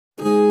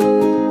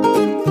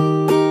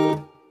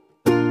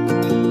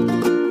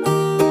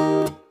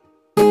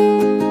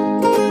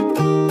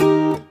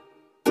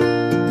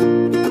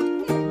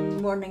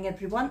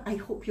everyone. I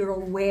hope you're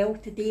all well.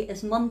 Today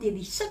is Monday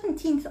the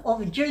 17th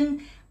of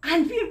June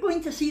and we're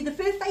going to see the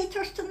Foo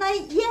Fighters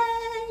tonight.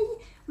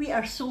 Yay! We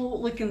are so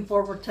looking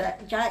forward to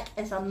it. Jack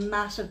is a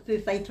massive Foo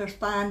Fighters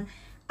fan.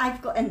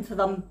 I've got into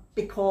them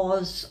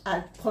because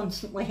I've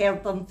constantly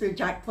heard them through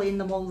Jack playing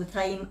them all the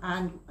time,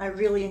 and I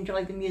really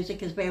enjoy the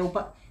music as well,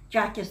 but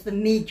Jack is the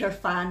major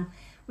fan.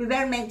 We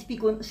were meant to be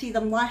going to see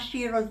them last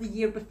year or the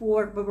year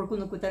before. We were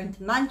going to go down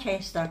to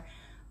Manchester,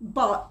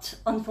 but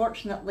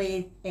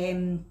unfortunately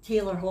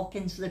Taylor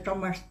Hawkins, the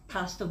drummer,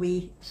 passed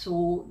away,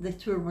 so the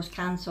tour was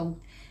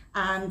cancelled,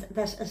 and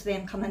this is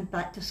them coming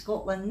back to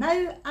Scotland now,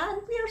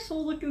 and we are so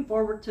looking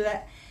forward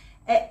to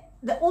it.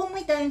 The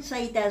only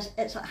downside is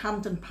it's at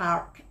Hampden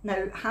Park.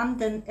 Now,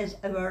 Hampden is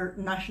our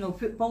national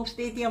football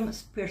stadium.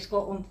 It's where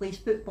Scotland plays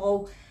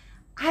football.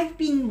 I've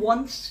been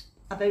once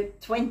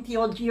about 20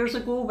 odd years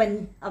ago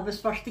when I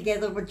was first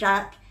together with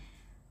Jack,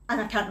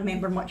 and I can't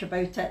remember much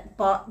about it,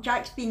 but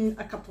Jack's been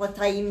a couple of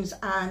times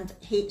and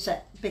hates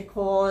it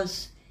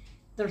because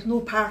there's no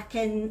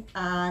parking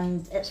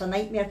and it's a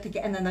nightmare to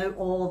get in and out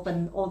of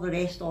and all the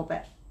rest of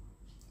it,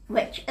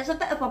 which is a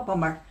bit of a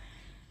bummer.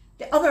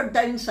 The other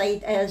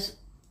downside is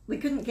we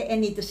couldn't get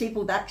any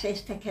disabled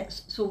access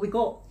tickets, so we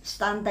got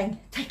standing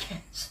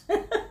tickets.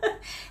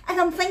 And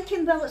I'm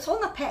thinking, well, it's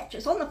on a pitch,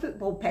 it's on a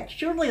football pitch,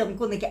 surely I'm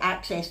going to get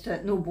access to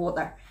it, no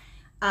bother.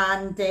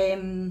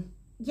 And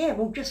yeah,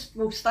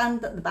 we'll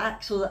stand at the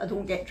back so that I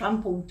don't get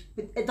trampled.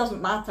 It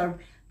doesn't matter.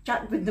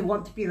 Jack wouldn't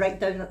want to be right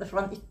down at the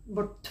front.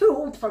 We're too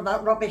old for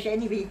that rubbish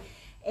anyway.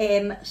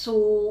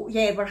 So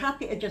yeah, we're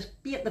happy to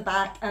just be at the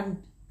back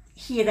and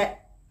hear it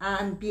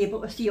and be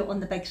able to see it on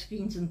the big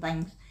screens and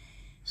things.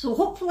 So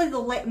hopefully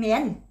they'll let me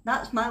in.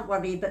 That's my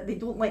worry, that they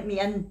don't let me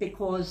in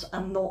because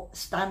I'm not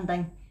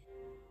standing.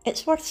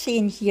 It's worth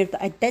saying here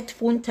that I did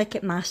phone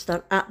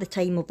Ticketmaster at the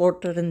time of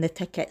ordering the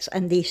tickets,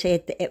 and they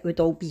said that it would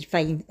all be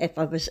fine if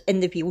I was in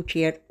the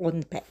wheelchair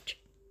on the pitch.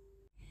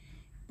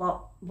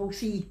 But we'll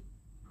see.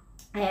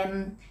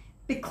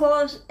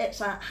 Because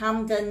it's at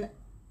Hampden,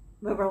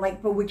 we were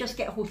like, well, we'll just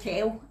get a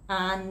hotel,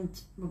 and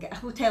we'll get a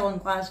hotel in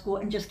Glasgow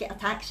and just get a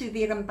taxi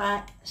there and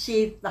back,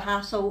 save the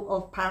hassle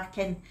of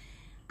parking.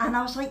 And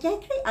I was like, yeah,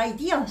 great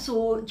idea.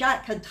 So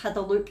Jack had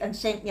a look and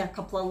sent me a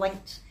couple of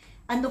links,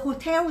 and the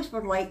hotels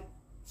were like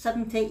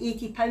 £70,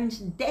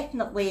 £80,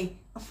 definitely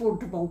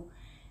affordable.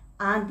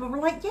 And we were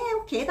like, yeah,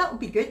 okay, that'll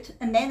be good.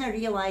 And then I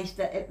realised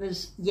that it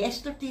was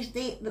yesterday's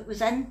date that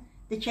was in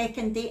the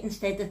check-in date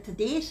instead of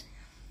today's.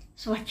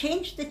 So I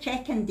changed the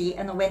check-in date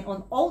and I went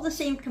on all the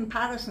same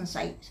comparison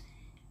sites.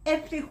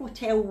 Every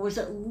hotel was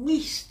at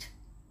least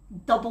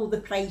double the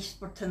price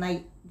for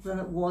tonight than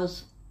it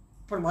was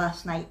for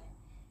last night.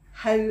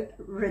 How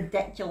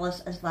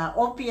ridiculous is that?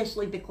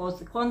 Obviously, because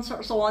the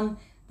concert's on,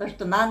 there's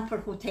demand for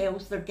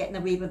hotels, they're getting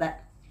away with it.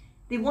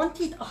 They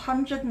wanted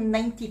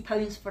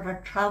 £190 for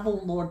a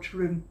travel lodge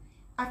room.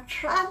 A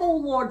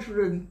travel lodge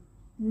room?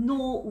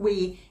 No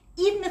way.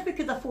 Even if we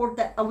could afford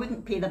it, I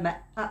wouldn't pay them it.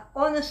 I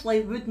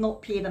honestly would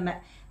not pay them it.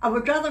 I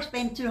would rather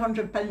spend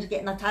 £200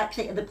 getting a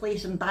taxi to the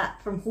place and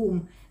back from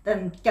home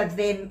than give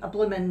them a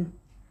blooming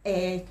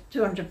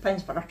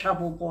 £200 for a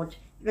travel lodge.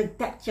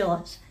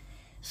 Ridiculous.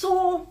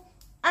 So,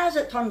 as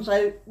it turns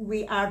out,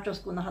 we are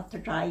just going to have to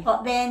drive.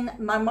 But then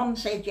my mum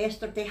said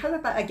yesterday, how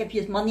about I give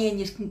you money and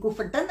you can go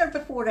for dinner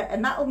before it,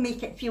 and that'll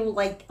make it feel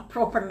like a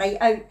proper night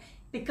out.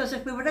 Because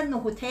if we were in the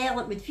hotel,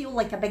 it would feel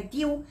like a big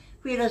deal.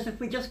 Whereas if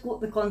we just go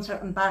to the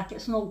concert and back,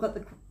 it's not got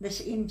the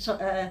same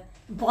sort of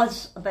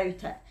buzz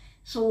about it.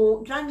 So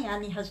Granny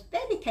Annie has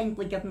very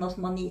kindly given us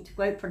money to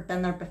go out for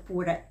dinner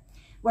before it.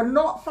 We're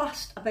not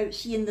fussed about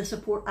seeing the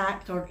support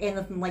act or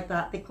anything like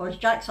that, because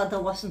Jack's had a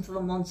listen to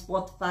them on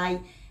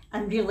Spotify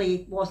and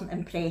really wasn't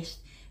impressed.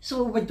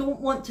 So we don't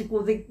want to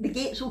go, the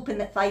gates open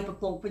at 5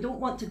 o'clock, we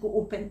don't want to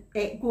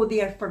go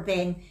there for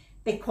then,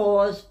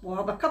 because we'll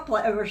have a couple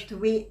of hours to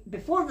wait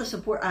before the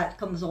support act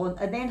comes on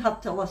and then have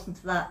to listen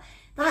to that.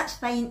 That's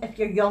fine if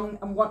you're young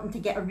and wanting to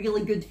get a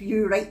really good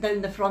view right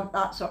down the front,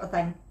 that sort of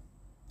thing.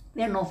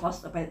 We're not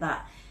fussed about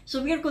that.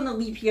 So we're going to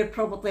leave here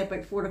probably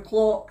about 4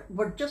 o'clock.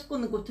 We're just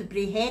going to go to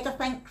Braehead, I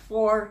think,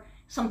 for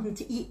something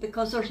to eat,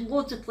 because there's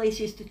loads of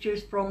places to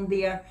choose from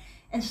there,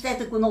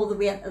 instead of going all the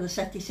way into the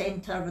city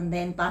centre and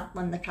then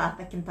battling the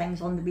traffic and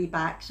things on the way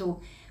back.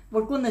 So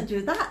we're going to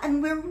do that,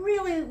 and we're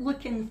really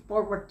looking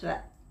forward to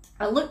it.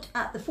 I looked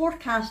at the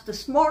forecast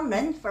this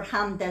morning for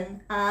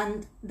Hampden,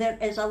 and there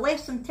is a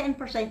less than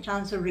 10%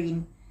 chance of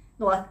rain.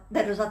 No,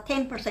 there is a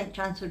 10%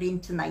 chance of rain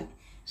tonight.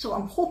 So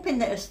I'm hoping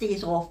that it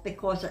stays off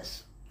because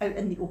it's out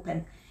in the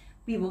open.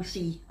 We will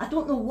see. I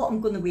don't know what I'm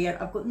going to wear.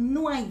 I've got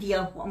no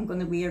idea what I'm going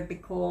to wear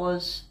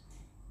because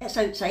it's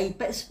outside,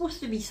 but it's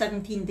supposed to be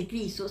 17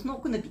 degrees, so it's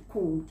not going to be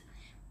cold.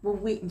 We'll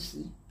wait and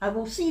see. I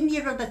will see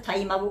nearer the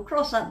time. I will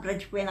cross that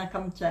bridge when I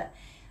come to it.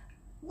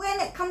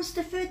 When it comes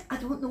to food, I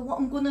don't know what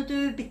I'm going to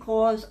do,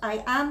 because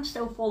I am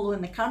still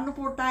following the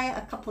carnivore diet.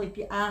 A couple of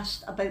you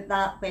asked about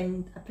that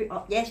when I put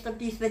up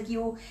yesterday's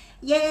video.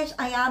 Yes,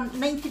 I am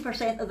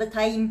 90% of the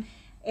time.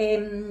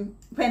 When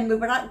we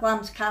were at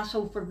Glam's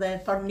Castle for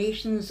the Firm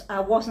Nations,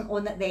 I wasn't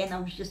on it then, I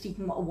was just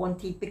eating what I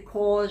wanted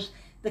because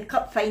the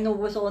cup final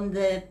was on,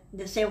 the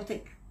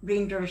Celtic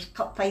Rangers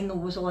cup final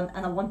was on,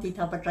 and I wanted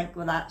to have a drink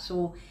with that,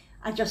 so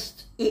I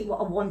just ate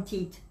what I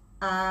wanted.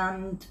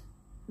 And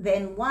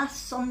then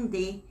last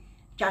Sunday,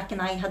 Jack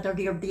and I had a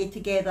rare day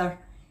together,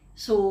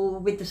 so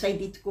we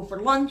decided to go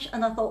for lunch,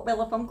 and I thought,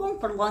 well, if I'm going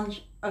for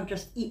lunch, I'll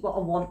just eat what I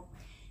want.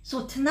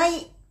 So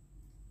tonight,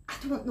 I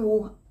don't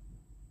know,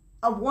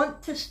 I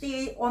want to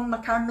stay on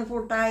my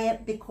carnivore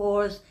diet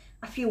because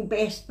I feel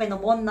best when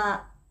I'm on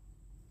that.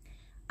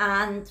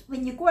 And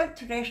when you go out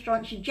to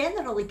restaurants, you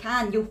generally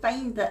can, you'll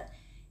find that,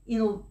 you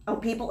know, I'll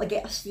be able to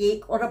get a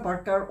steak or a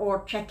burger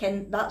or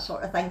chicken, that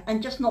sort of thing,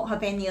 and just not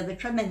have any of the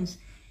trimmings.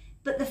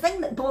 But the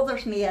thing that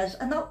bothers me is,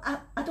 and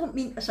I don't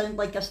mean to sound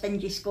like a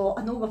stingy Scot,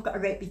 I know we've got a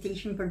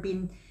reputation for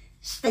being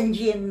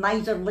stingy and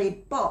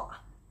miserly, but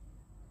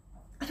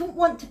I don't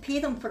want to pay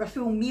them for a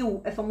full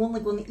meal if I'm only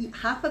going to eat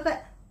half of it.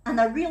 And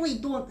I really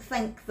don't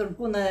think they're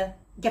going to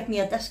give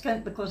me a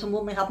discount because I'm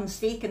only having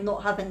steak and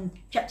not having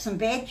chips and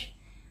veg.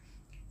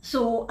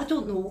 So I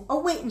don't know,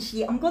 I'll wait and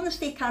see. I'm going to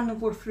stay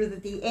carnivore through the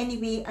day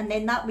anyway, and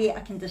then that way I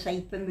can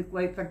decide when we go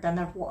out for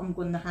dinner what I'm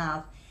going to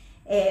have.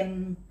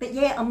 But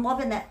yeah, I'm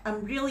loving it.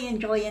 I'm really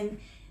enjoying.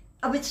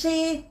 I would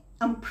say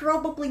I'm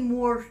probably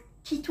more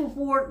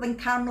ketovore than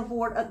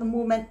carnivore at the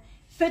moment.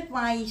 Food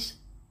wise,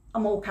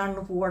 I'm all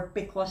carnivore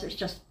because it's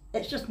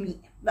just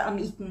meat that I'm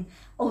eating.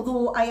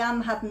 Although I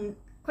am having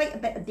quite a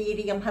bit of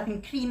dairy. I'm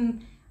having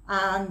cream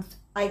and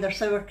either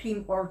sour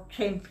cream or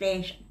creme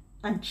fraiche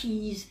and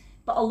cheese,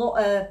 but a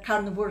lot of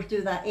carnivores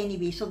do that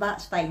anyway, so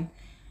that's fine.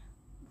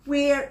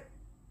 Where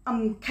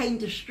I'm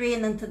kind of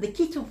straying into the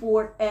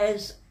ketovore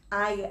is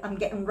I am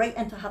getting right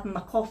into having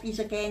my coffees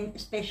again,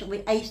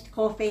 especially iced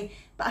coffee,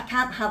 but I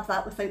can't have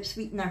that without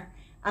sweetener,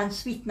 and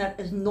sweetener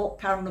is not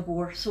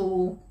carnivore,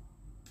 so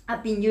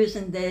I've been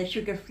using the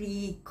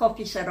sugar-free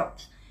coffee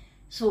syrups.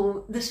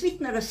 So the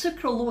sweetener is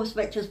sucralose,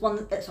 which is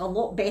one that's a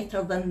lot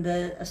better than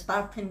the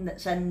aspartame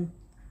that's in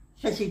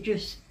fizzy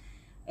juice,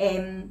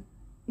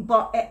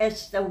 but it is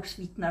still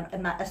sweetener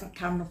and that isn't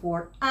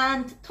carnivore.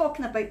 And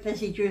talking about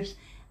fizzy juice,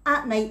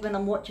 at night when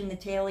I'm watching the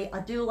telly, I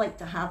do like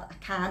to have a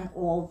can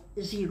of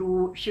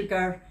zero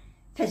sugar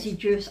fizzy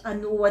juice. I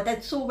know I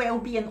did so well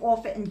being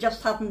off it and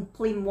just having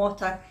plain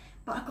water,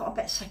 but I got a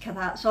bit sick of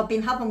that. So I've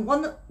been having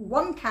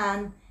one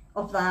can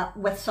of that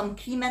with some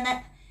cream in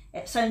it.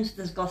 It sounds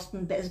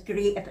disgusting, but it's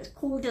great. If it's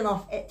cold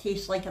enough, it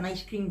tastes like an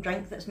ice cream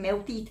drink that's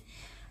melted.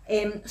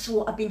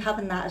 So I've been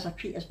having that as a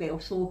treat as well.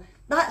 So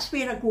that's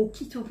where I go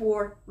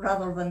ketovore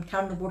rather than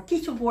carnivore.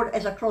 Ketovore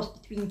is a cross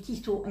between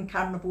keto and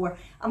carnivore.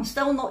 I'm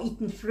still not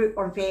eating fruit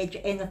or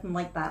veg, anything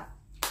like that.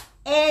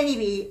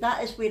 Anyway,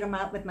 that is where I'm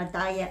at with my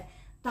diet.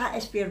 That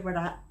is where we're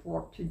at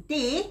for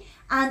today.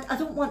 And I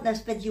don't want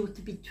this video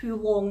to be too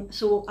long,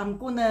 so I'm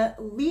going to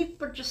leave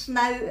for just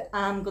now.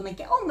 I'm going to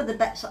get on with the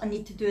bits that I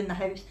need to do in the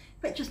house,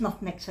 which is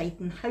nothing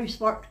exciting,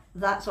 housework,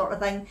 that sort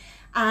of thing.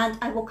 And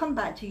I will come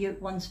back to you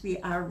once we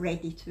are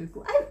ready to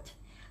go out.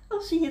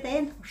 I'll see you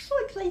then. We're so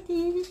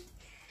excited.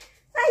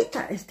 Right,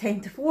 that is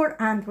 10 to 4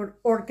 and we're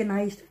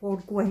organised for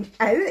going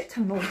out.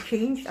 I'm all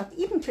changed. I've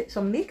even put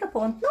some makeup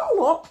on, not a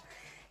lot.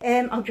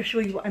 I'll just show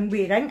you what I'm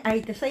wearing. I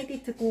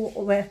decided to go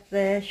with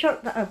the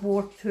shirt that I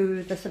wore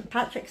to the St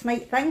Patrick's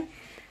night thing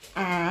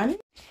and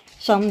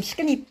some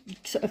skinny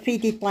sort of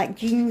faded black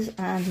jeans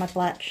and my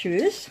black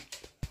shoes.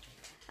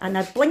 And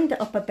I blinged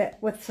it up a bit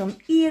with some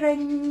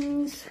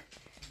earrings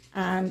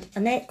and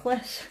a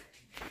necklace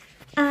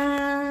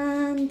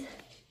and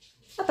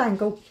a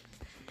bangle.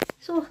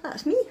 So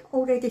that's me,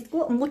 all ready to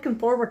go. I'm looking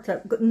forward to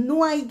it. I've got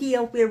no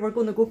idea where we're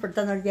going to go for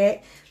dinner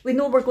yet. We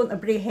know we're going to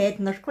Bray Head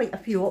and there's quite a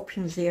few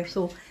options there,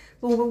 so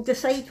we'll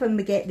decide when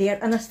we get there.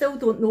 And I still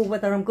don't know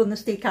whether I'm going to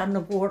stay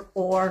carnivore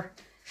or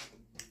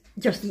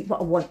just eat what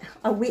I want.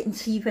 I'll wait and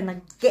see when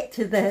I get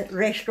to the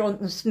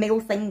restaurant and smell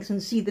things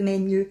and see the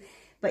menu.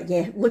 But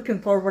yeah, looking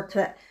forward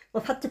to it.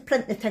 We've had to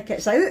print the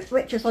tickets out,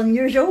 which is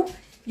unusual.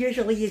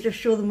 Usually you just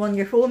show them on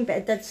your phone, but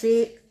it did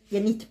say you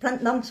need to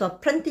print them, so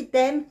I've printed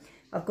them.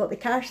 I've got the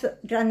cash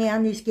that Granny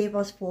Annie's gave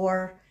us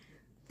for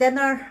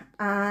dinner,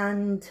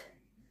 and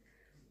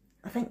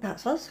I think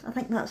that's us. I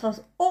think that's us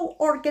all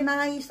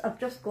organised. I've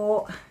just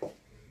got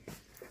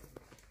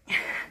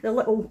the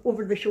little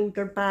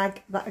over-the-shoulder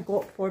bag that I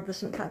got for the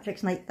St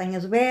Patrick's night thing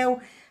as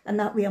well, and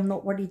that way I'm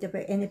not worried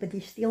about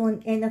anybody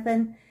stealing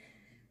anything.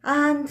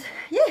 And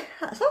yeah,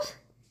 that's us.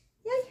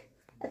 Yay!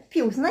 It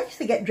feels nice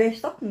to get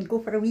dressed up and go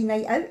for a wee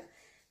night out.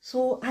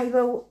 So I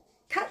will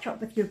catch up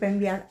with you when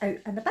we are out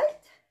and about.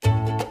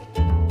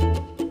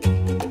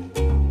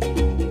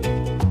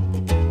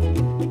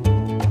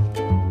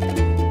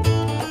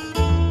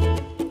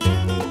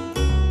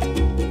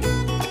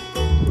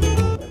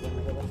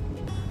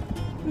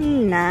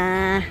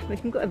 Nah, we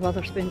can go to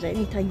Wetherspoons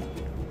anytime.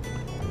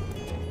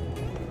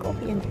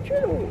 Coffee and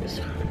churros.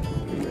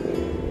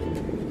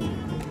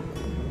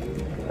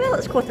 Well,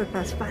 it's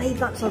 5:15,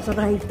 that's us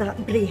arrived at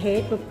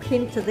Braehead. We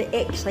came to the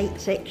Excite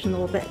section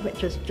of it,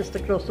 which is just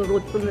across the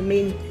road from the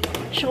main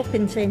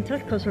shopping centre,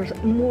 because there's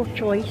more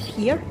choice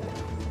here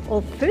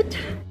of food.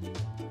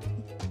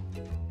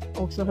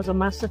 Also has a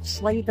massive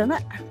slide in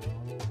it,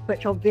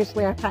 which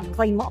obviously I can't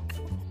climb up.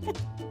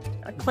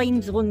 A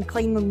climb zone,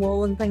 climbing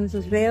wall and things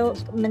as well.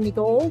 It's got mini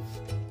golf.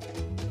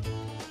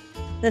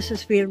 This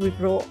is where we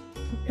brought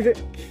Brooke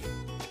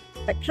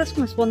at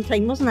Christmas one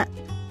time, wasn't it?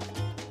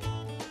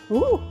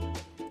 Oh,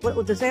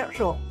 little dessert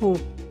shop. Oh,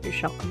 it's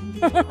shut.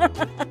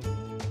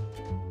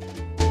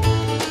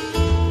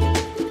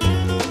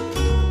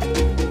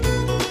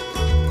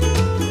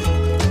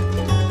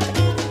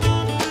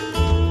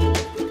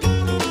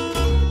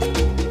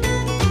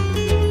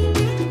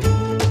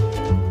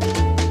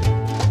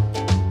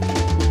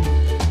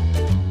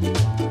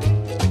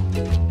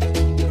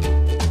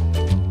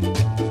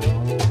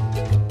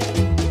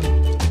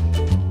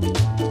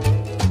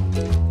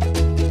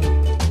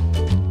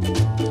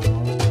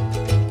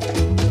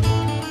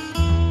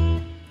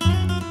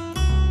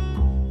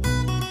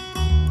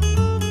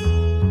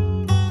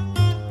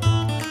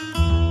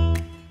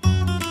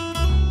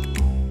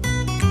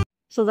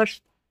 So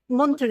there's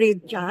Monterey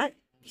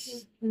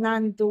Jack's,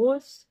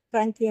 Nando's,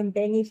 Frankie and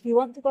Benny's. If you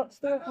want to go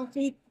upstairs and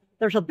see,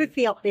 there's a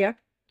buffet up there.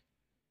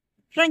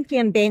 Frankie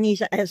and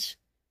Benny's it is.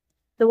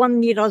 The one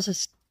near us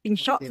has been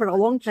shut for a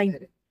long time.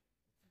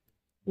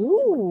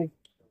 Ooh,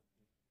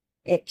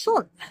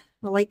 excellent.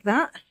 I like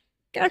that.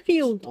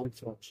 Garfield.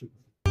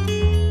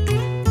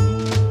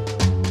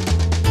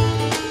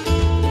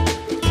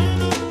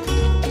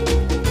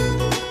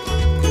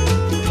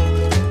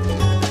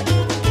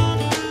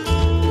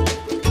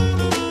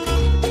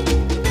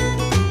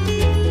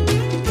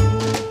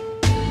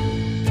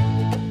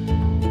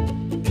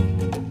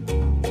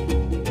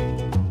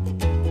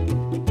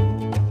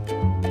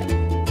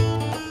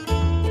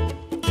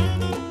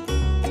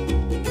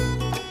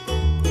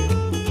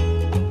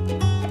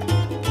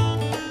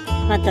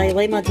 My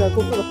dilemma, do I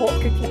go for the hot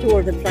cookie dough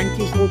or the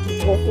Frankie's loads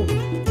of waffle?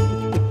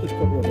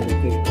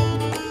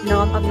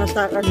 No, I'm going to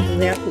start running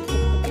dessert.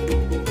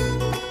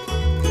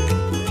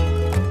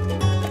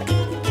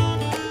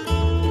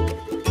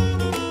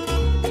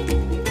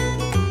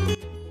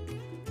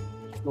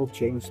 No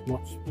changed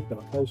much with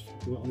that house.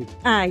 You know what I mean?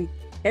 Aye,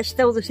 it's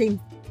still the same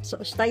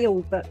sort of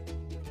style, but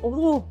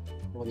although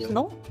it's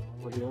not.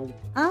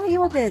 Aye,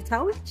 all the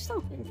Italian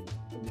stuff.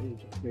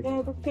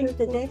 Yeah, they've changed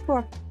the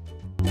decor.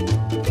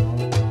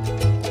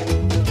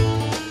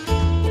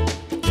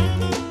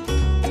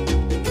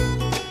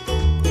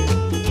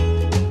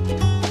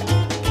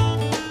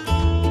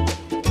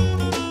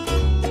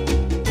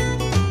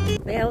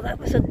 Well, that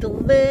was a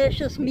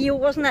delicious meal,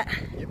 wasn't it?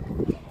 Yep.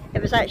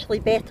 It was actually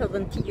better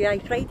than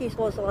TGI Fridays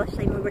was the last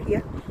time we were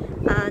here.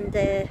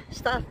 And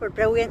staff were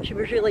brilliant, she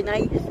was really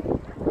nice.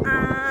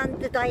 And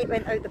the diet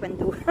went out the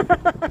window.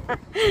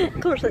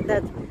 Of course it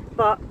did.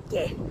 But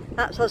yeah,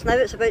 that's us now.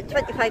 It's about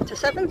 25 to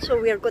 7, so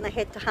we're going to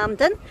head to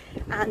Hampden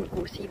and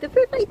go see the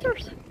Foo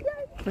Fighters.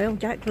 Yay. Well,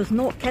 Jack was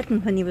not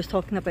kidding when he was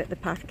talking about the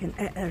parking.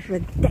 It is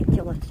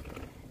ridiculous.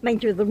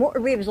 Mind you, the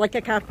motorway was like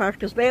a car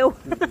park as well.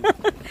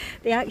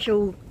 The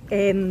actual,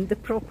 the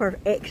proper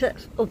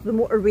exits of the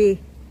motorway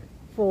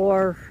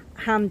for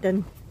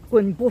Hampden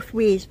going both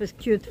ways was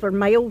queued for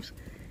miles.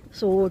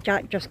 So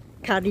Jack just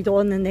carried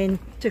on and then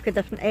took a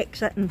different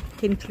exit and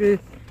came through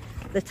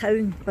the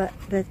town. But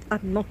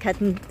I'm not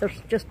kidding,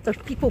 there's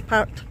people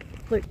parked.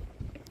 Look,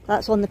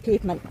 that's on the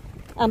pavement.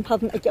 I'm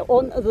having to get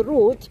onto the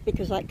road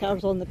because that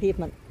car's on the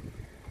pavement.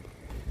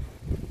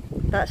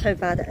 That's how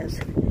bad it is.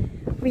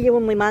 We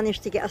only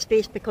managed to get a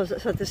space because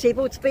it's a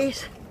disabled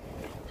space.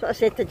 So I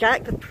said to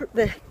Jack,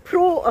 the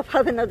pro of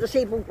having a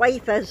disabled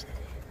wife is,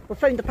 we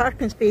found a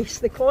parking space.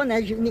 The con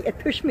is you need to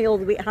push me all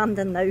the way to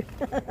Hampden now.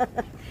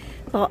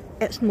 But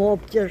it's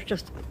mobbed, there's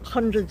just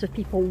hundreds of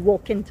people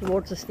walking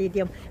towards the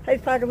stadium. How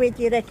far away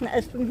do you reckon it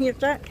is from here,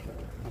 Jack?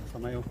 Half a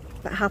mile.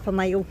 About half a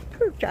mile.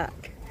 Poor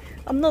Jack.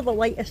 I'm not the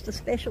lightest,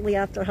 especially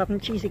after having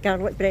cheesy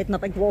garlic bread and a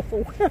big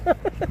waffle.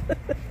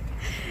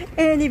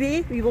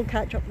 Anyway, we will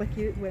catch up with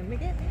you when we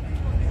get there.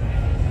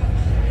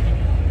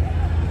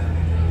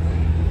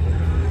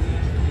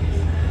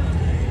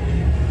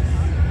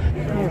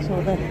 There's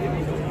all the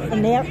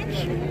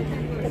merch,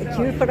 the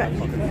queue for it.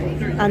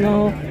 I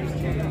know.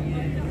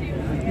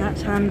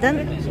 That's Hampden.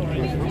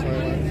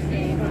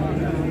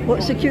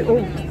 What's the queue?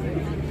 Oh,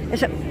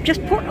 is it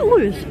just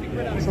Portaloos?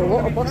 There's a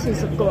lot of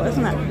buses they've got,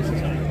 isn't it?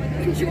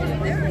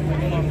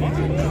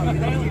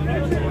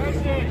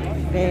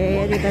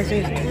 Very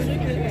busy.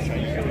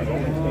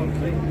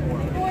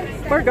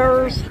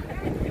 Burgers.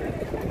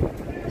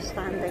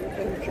 Standing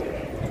entry.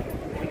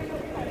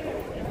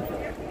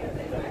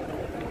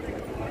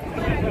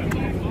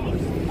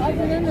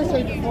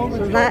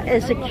 So that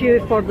is the queue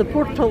for the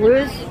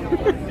Portaloos.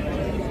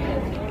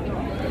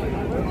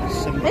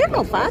 They're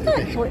not bad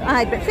actually.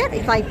 Aye, but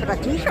 35 for a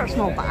t-shirt's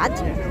not bad.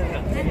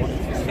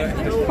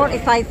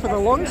 45 for the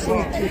long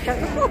sleeve t-shirt,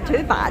 it's not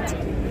too bad.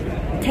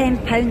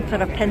 £10 for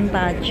a pin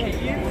badge.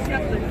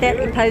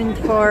 £30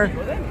 for,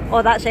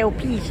 oh that's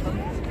LPs.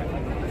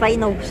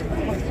 vinyls.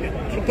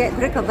 Should get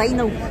rid of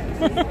vinyl.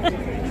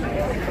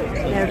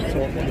 There's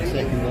The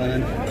second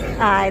one.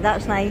 aye,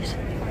 that's nice.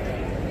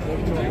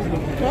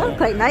 They're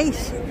quite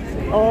nice.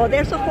 Oh,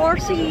 there's the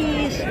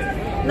horses.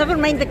 Never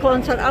mind the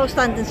concert. I'll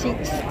stand and see.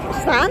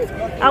 Stand?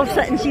 I'll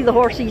sit and see the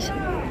horses.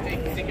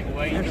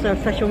 There's the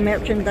official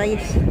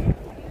merchandise.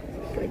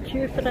 Got a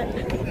queue for it.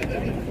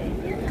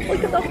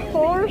 Look at the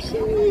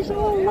horses.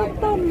 Oh, love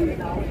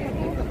them.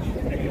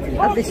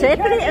 Are they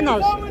separating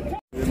us?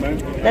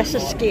 This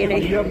is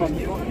scary.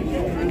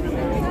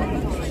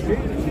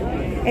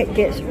 It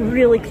gets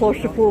really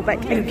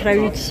claustrophobic in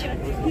crowds.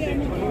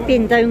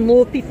 Being down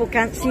low, people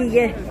can't see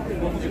you.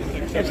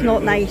 It's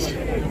not nice.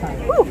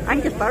 Oh,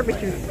 Angus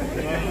barbecue.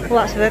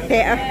 Well, that's a bit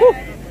better. Oh,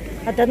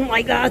 I didn't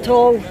like that at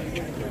all.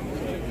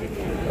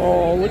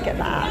 Oh, look at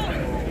that.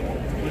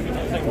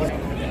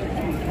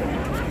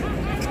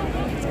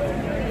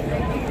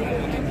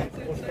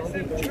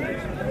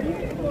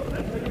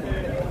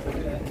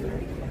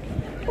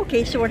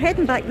 Okay, so we're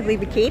heading back the way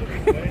we came.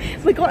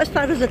 We got as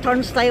far as the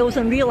turnstiles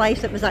and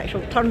realised it was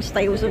actual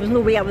turnstiles. There was no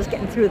way I was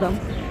getting through them.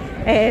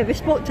 We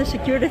spoke to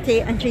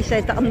security and she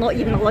said that I'm not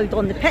even allowed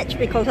on the pitch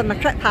because I'm a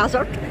trip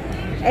hazard.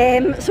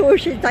 So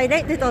she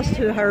directed us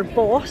to her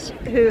boss,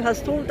 who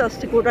has told us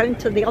to go round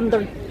to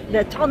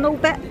the tunnel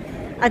bit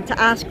and to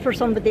ask for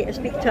somebody to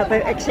speak to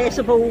about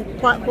accessible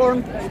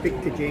platform. Speak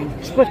to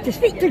James. To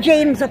speak to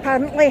James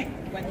apparently,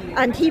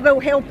 and he will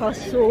help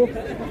us, so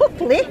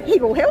hopefully he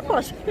will help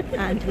us.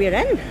 And we're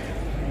in.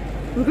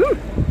 Woohoo!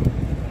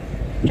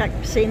 Jack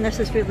was saying this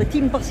is where the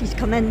team buses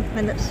come in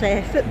when it's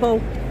football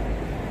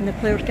and the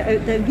players get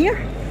out down here.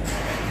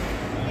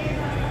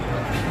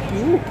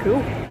 Ooh,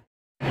 cool.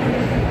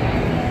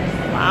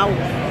 Wow.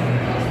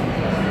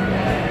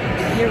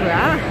 Here we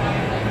are.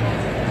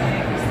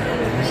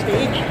 The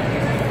stage.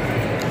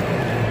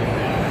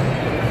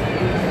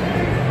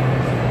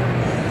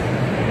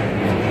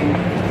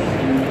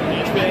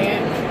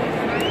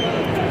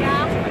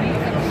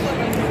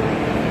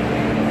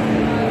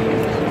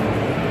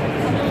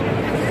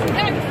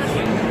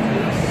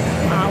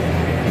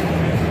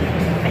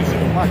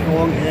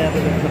 Along here,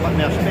 but there's a bit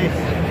more space.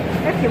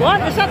 If you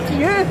want, it's up to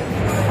you.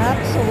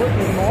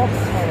 Absolutely not.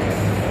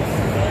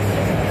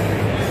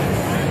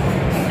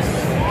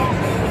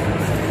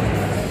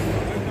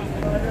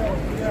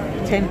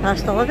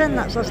 11:10,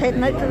 that's us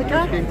heading out to the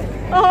car.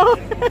 Oh,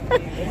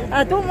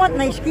 I don't want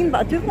an ice cream,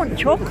 but I do want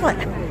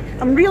chocolate.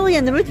 I'm really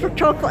in the mood for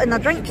chocolate and a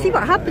drink. See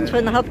what happens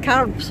when I have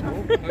carbs.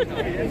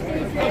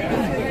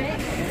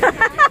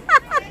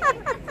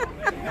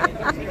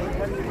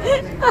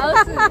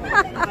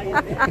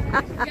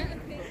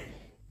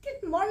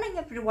 Good morning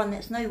everyone,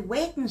 it's now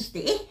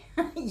Wednesday.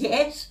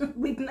 Yes,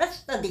 we've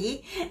missed a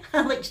day.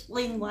 I'll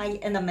explain why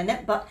in a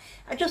minute, but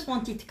I just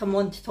wanted to come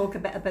on to talk a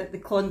bit about the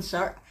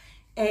concert.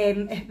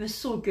 It was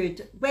so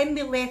good. When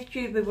we left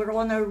you, we were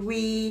on our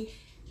way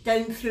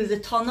down through the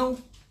tunnel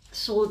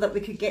so that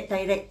we could get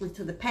directly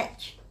to the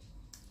pitch,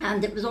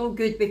 and it was all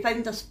good. We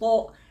found a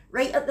spot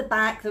right at the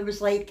back. There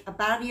was like a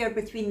barrier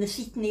between the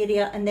seating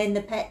area and then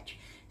the pitch.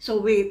 So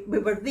we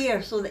were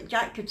there so that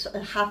Jack could sort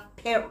of have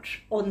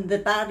perch on the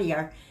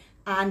barrier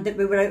and that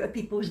we were out of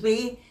people's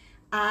way.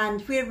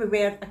 And where we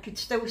were, I could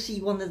still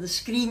see one of the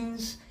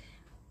screens,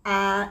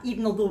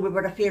 even although we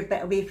were a fair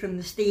bit away from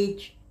the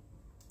stage.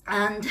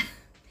 And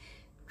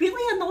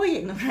really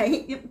annoying,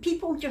 right?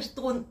 People just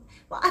don't,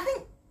 well,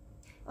 I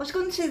was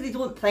going to say they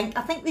don't think,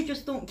 I think they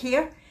just don't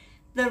care.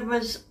 There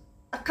was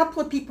a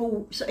couple of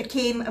people sort of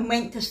came and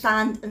went to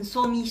stand and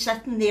saw me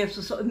sitting there,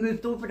 so sort of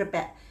moved over a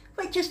bit,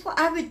 which is what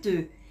I would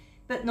do.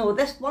 But no,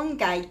 this one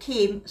guy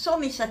came, saw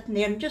me sitting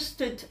there and just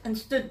turned and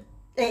stood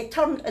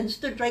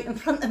right in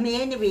front of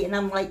me anyway, and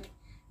I'm like,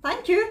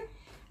 thank you.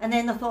 And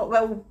then I thought,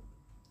 well,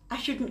 I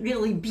shouldn't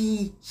really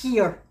be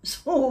here,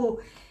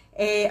 so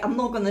I'm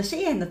not going to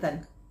say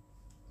anything.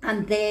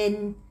 And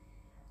then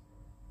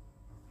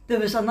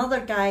there was another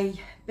guy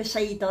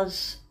beside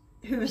us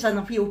who was in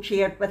a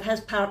wheelchair with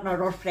his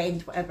partner or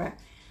friend, whatever.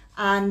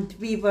 And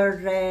we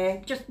were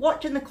just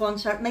watching the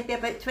concert, maybe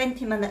about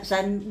 20 minutes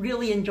in,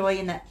 really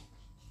enjoying it.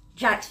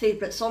 Jack's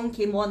favourite song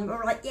came on, we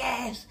were like,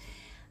 yes!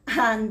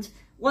 And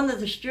one of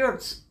the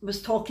stewards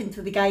was talking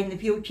to the guy in the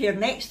wheelchair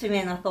next to me,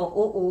 and I thought,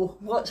 uh-oh,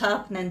 what's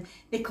happening?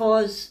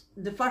 Because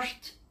the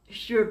first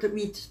steward that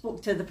we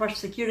spoke to, the first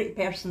security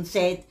person,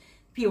 said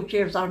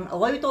wheelchairs aren't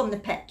allowed on the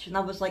pitch. And I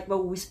was like,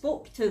 well, we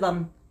spoke to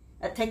them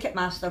at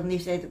Ticketmaster and they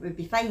said it would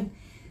be fine.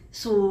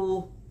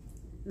 So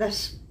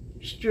this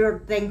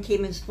steward then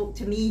came and spoke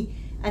to me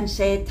and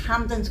said,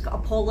 Hampden's got a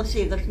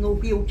policy, there's no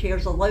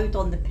wheelchairs allowed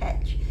on the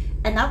pitch.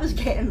 And I was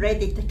getting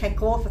ready to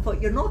kick off. I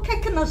thought, you're not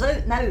kicking us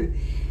out now.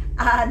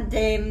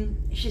 And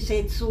she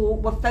said, so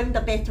we've found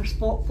a better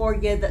spot for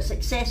you that's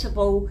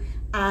accessible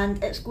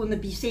and it's going to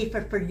be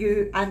safer for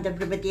you and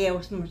everybody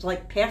else. And I was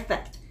like,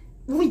 perfect,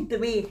 lead the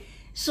way.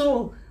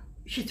 So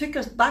she took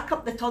us back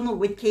up the tunnel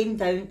we came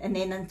down and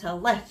then into a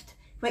lift,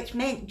 which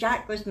meant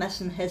Jack was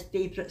missing his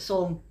favourite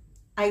song.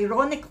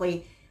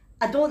 Ironically,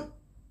 I don't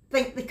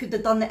think they could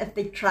have done it if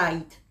they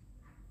tried.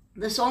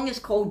 The song is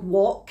called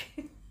Walk.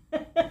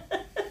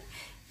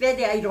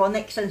 very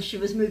ironic since she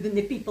was moving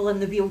the people in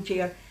the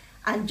wheelchair.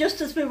 And just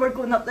as we were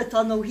going up the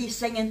tunnel, he's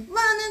singing,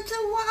 "Learning to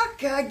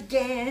walk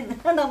again."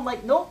 And I'm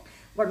like, nope,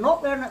 we're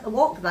not learning to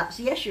walk, that's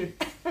the issue.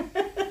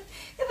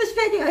 It was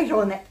very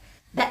ironic.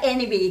 But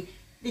anyway,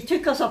 they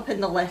took us up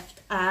in the lift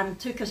and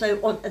took us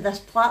out onto this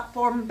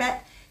platform bit.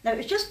 Now, it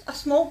was just a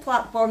small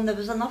platform. There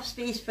was enough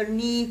space for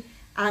me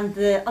and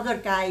the other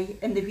guy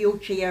in the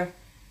wheelchair,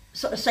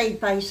 sort of side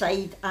by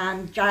side,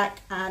 and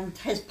Jack and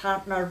his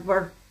partner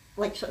were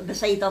like sort of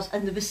beside us,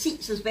 and there was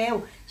seats as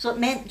well, so it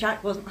meant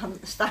Jack wasn't having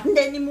to stand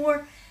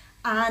anymore.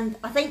 And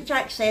I think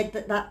Jack said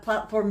that that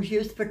platform's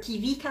used for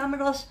TV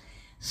cameras,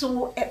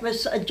 so it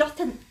was sort of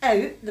jutting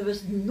out. There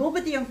was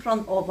nobody in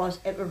front of us.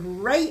 It was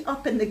right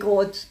up in the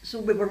gods, so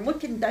we were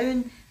looking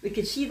down. We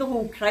could see the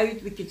whole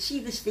crowd, we could see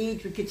the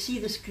stage, we could see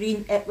the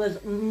screen. It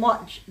was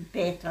much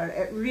better,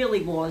 it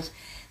really was.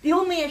 The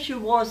only issue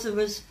was there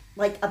was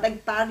like a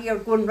big barrier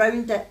going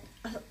round it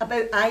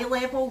about eye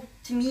level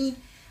to me,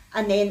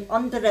 and then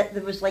under it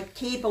there was like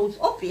cables,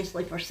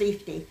 obviously for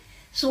safety.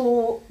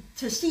 So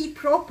to see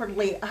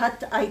properly, I had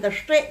to either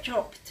stretch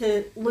up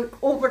to look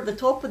over the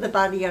top of the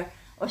barrier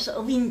or sort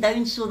of lean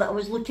down so that I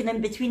was looking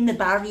in between the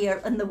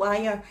barrier and the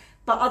wire.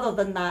 But other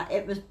than that,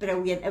 it was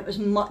brilliant. It was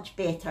much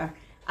better,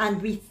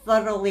 and we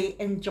thoroughly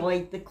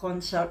enjoyed the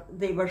concert.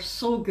 They were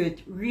so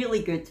good,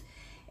 really good.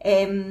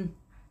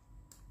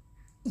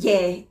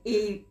 Yeah,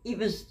 he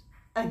was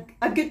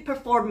a good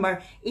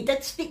performer. He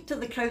did speak to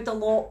the crowd a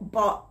lot,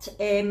 but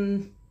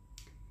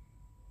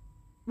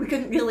we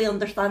couldn't really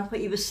understand what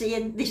he was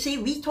saying. They say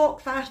we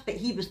talk fast, but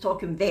he was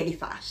talking very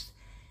fast.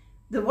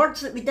 The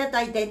words that we did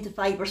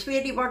identify were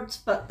sweary words,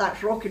 but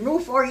that's rock and roll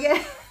for you.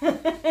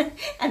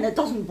 And it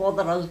doesn't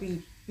bother us.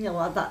 We, you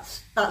know,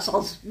 that's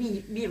us.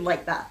 We're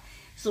like that.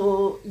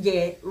 So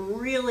yeah,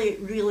 really,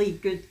 really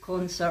good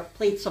concert.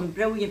 Played some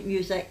brilliant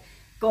music.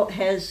 Got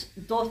his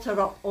daughter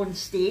up on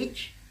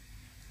stage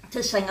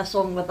to sing a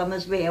song with him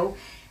as well.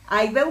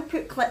 I will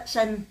put clips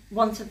in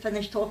once I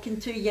finish talking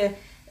to you,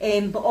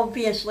 but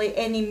obviously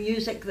any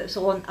music that's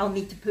on, I'll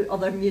need to put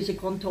other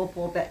music on top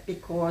of it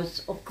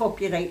because of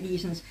copyright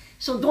reasons.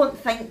 So don't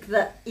think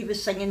that he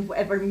was singing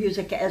whatever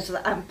music it is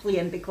that I'm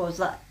playing, because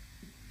that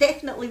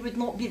definitely would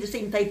not be the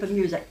same type of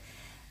music.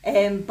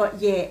 But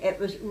yeah, it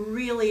was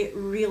really,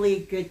 really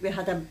good. We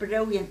had a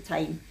brilliant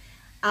time,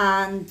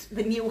 and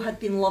the meal had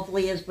been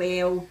lovely as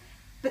well.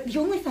 But the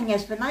only thing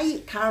is, when I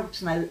eat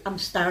carbs now, I'm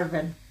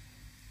starving.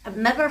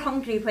 I'm never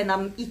hungry when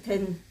I'm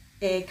eating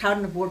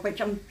carnivore,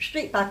 which I'm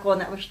straight back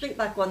on it. I was straight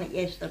back on it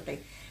yesterday.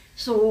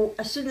 So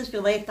as soon as we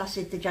left, I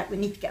said to Jack, we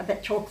need to get a bit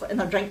of chocolate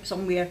and a drink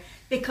somewhere,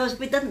 because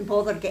we didn't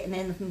bother getting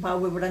anything while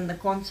we were in the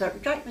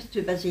concert. Jack was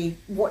too busy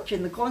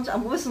watching the concert. I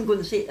wasn't going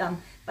to say to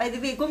him, by the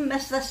way, go and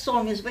miss this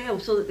song as well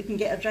so that we can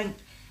get a drink.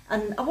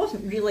 And I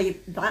wasn't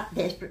really that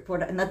desperate for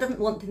it, and I didn't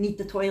want to need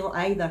the toilet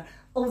either.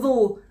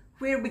 Although,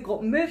 where we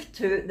got moved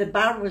to, the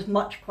bar was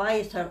much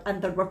quieter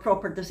and there were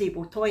proper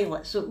disabled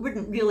toilets, so it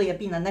wouldn't really have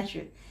been an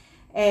issue.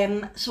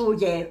 So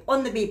yeah,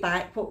 on the way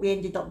back, what we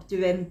ended up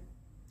doing,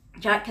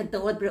 Jack had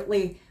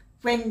deliberately,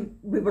 when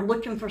we were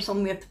looking for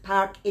somewhere to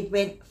park, it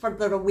went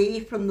further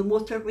away from the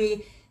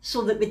motorway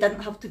so that we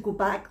didn't have to go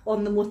back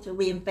on the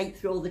motorway and fight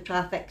through all the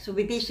traffic. So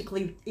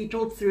he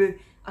drove through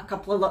a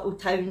couple of little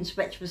towns,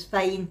 which was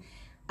fine.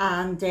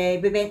 And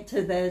we went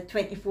to the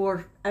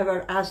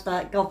 24-hour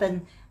Asda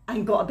Govan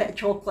and got a bit of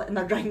chocolate and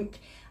a drink,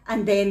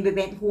 and then we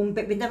went home.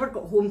 But we never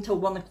got home till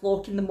 1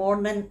 o'clock in the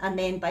morning, and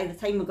then by the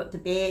time we got to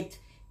bed,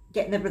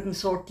 getting everything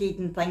sorted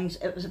and things,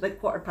 it was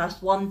about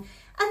 1:15.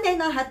 And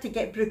then I had to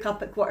get Brooke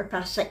up at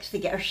 6:15 to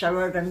get her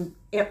showered and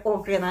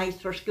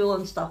organised for school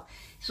and stuff.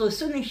 So as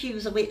soon as she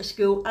was away to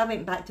school, I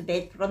went back to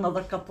bed for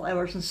another couple of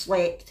hours and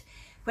slept,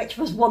 which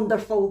was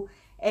wonderful.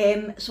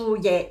 So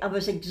yeah, I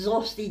was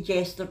exhausted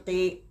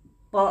yesterday,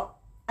 but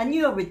I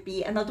knew I would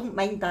be, and I don't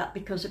mind that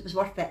because it was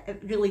worth it.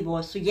 It really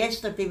was. So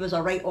yesterday was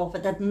a write-off. I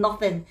did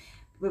nothing.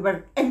 We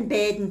were in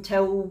bed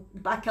until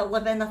back at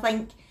 11, I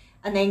think,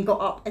 and then got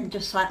up and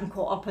just sat and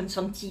caught up on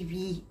some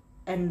TV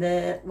in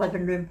the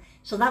living room.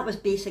 So that was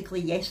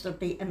basically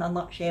yesterday in a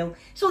nutshell.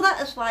 So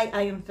that is why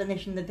I am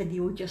finishing the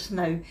video just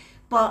now.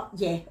 But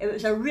yeah, it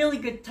was a really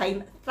good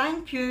time.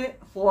 Thank you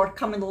for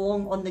coming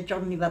along on the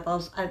journey with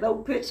us. I will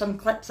put some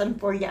clips in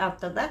for you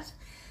after this.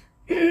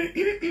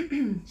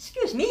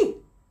 Excuse me.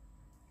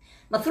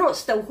 My throat's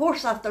still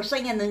hoarse after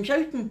singing and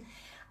shouting.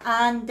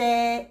 And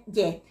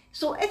yeah,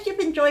 so if you've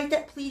enjoyed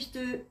it, please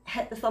do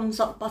hit the thumbs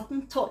up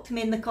button. Talk to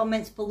me in the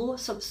comments below.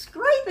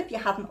 Subscribe if you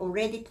haven't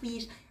already,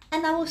 please.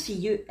 And I will see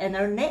you in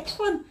our next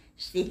one.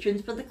 Stay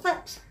tuned for the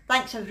clips.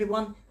 Thanks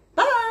everyone.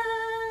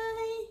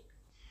 Bye!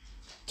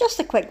 Just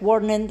a quick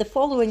warning, the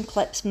following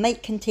clips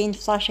might contain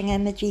flashing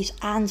images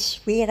and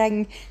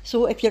swearing.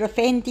 So if you're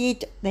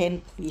offended,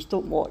 then please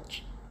don't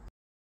watch.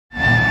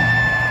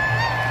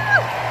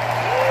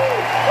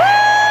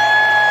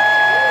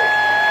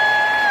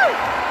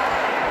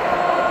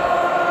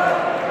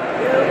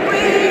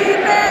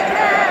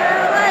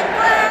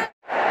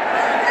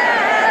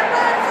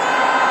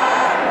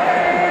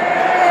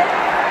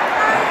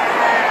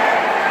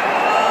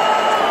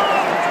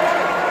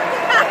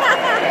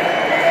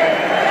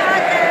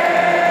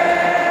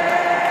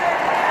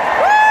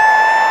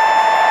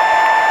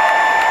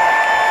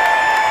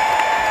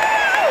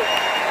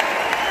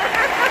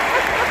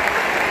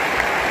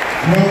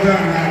 Well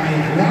done, Robbie.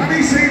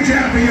 Robbie St.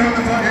 Jaffe on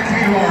the fucking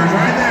keyboards,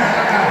 right there.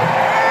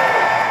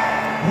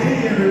 Hey,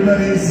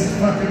 everybody's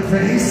fucking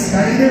face.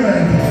 How you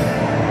doing?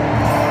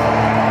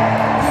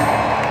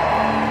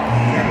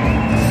 Yep.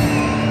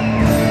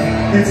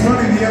 It's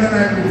funny, the other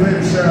night we played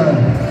a show,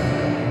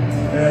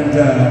 and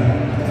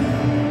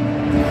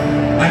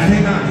I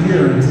came out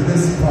here to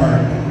this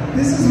part.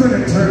 This is when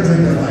it turns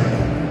into like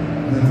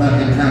the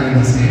fucking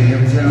Canada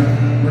Stadium show,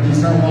 where you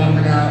start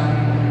walking out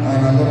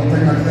on a little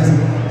thing like this,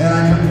 and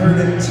I compared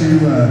it to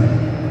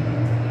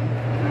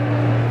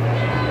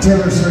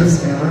Taylor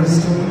Swift's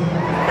Eras tour.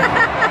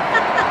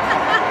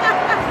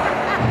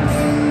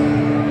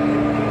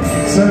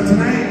 So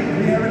tonight,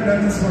 we haven't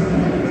done this one,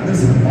 but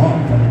this is a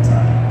long fucking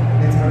time.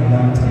 It's been a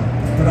long time.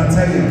 But I'll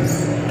tell you,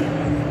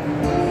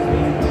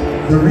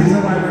 the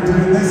reason why we're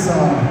doing this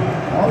song,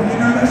 oh, you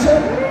know that show?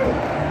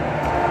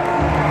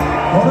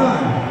 Hold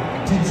on,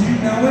 did you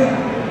know it?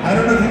 I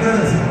don't know if you know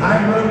this, I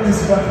wrote this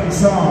fucking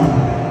song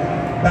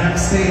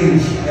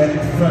backstage at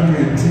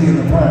fucking T in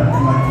the Park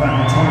like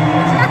fucking 20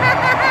 years ago.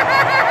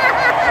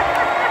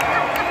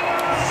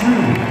 It's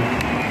true.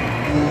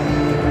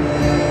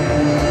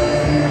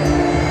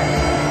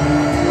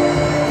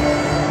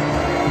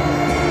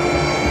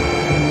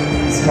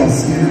 It's called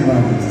Skin and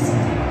Bones.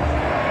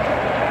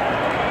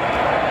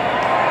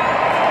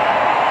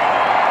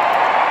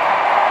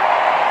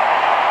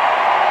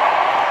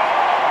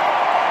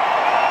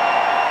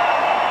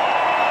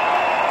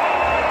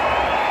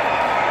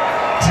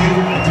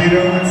 Do you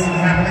know what's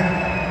happening?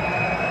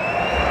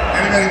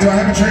 Anybody, do I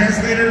have a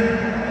translator?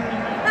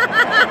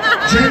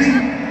 Jenny?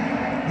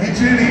 Hey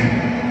Jenny.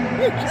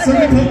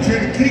 Somebody poke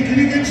Jenny. Can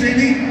you get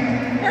Jenny?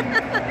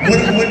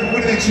 What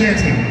are they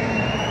chanting?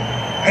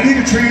 I need a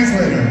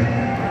translator.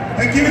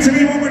 Hey, give it to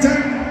me one more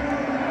time.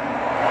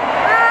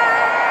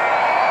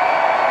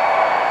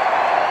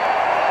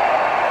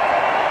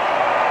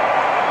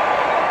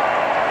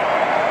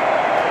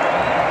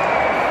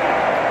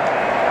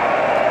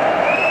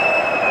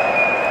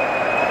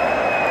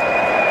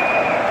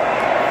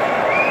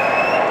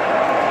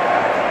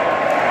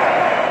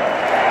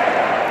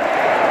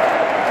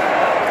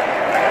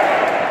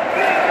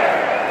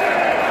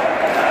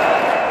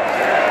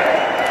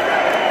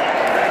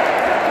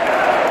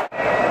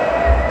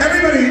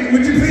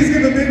 Would you please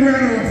give a big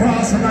round of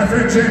applause for my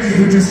friend Jenny,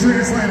 who just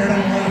translated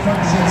all the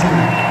motherfucking shit to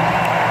me.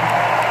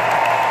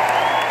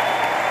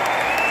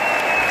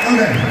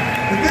 Okay,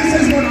 but this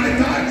is what I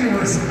thought you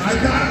were saying. I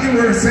thought you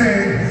were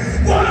saying,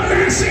 what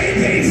can she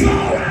be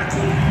for?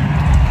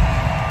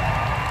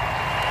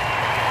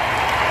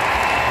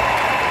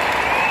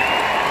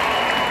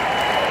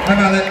 Hi,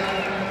 Violet.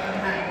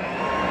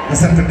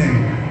 What's up, her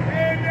name?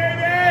 Hey,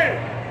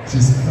 baby!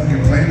 She's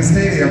fucking playing the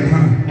stadium,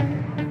 huh?